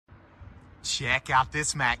Check out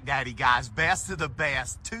this Mac Daddy, guys. Best of the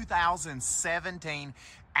best. 2017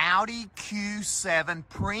 Audi Q7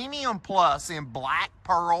 Premium Plus in black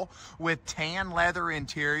pearl with tan leather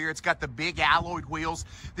interior. It's got the big alloyed wheels.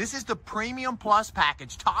 This is the Premium Plus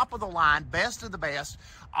package. Top of the line, best of the best.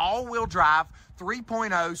 All-wheel drive,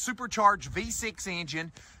 3.0 supercharged V6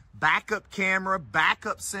 engine. Backup camera,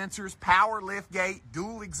 backup sensors, power lift gate,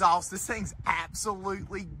 dual exhaust. This thing's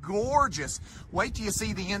absolutely gorgeous. Wait till you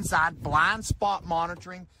see the inside. Blind spot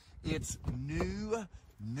monitoring. It's new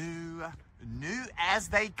as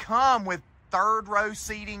they come, with third row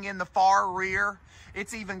seating in the far rear.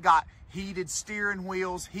 It's even got heated steering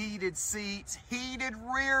wheels, heated seats, heated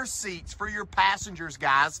rear seats for your passengers,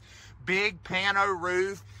 guys. Big pano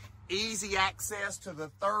roof, easy access to the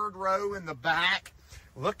third row in the back.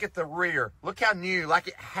 Look at the rear. Look how new, like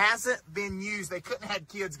it hasn't been used. They couldn't have had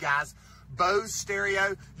kids, guys. Bose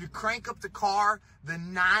stereo. You crank up the car, the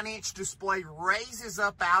 9-inch display raises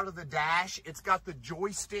up out of the dash. It's got the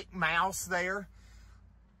joystick mouse there.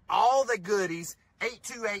 All the goodies.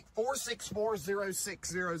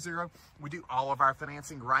 828-464-0600. We do all of our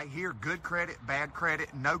financing right here. Good credit, bad credit,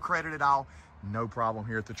 no credit at all. No problem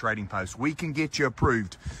here at the Trading Post. We can get you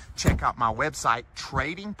approved. Check out my website,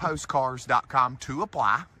 tradingpostcars.com, to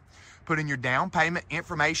apply. Put in your down payment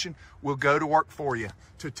information. We'll go to work for you.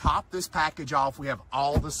 To top this package off, we have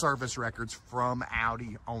all the service records from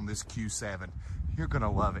Audi on this Q7. You're going to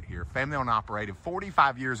love it here. Family owned and operated,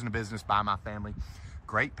 45 years in the business by my family.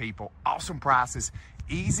 Great people, awesome prices,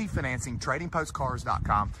 easy financing.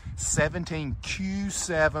 Tradingpostcars.com. 17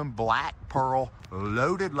 Q7 black pearl,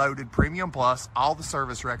 loaded, Premium Plus, all the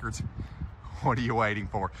service records. What are you waiting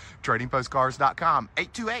for? Tradingpostcars.com.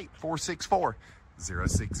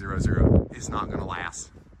 828-464-0600. It's not going to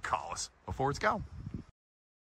last. Call us before it's gone.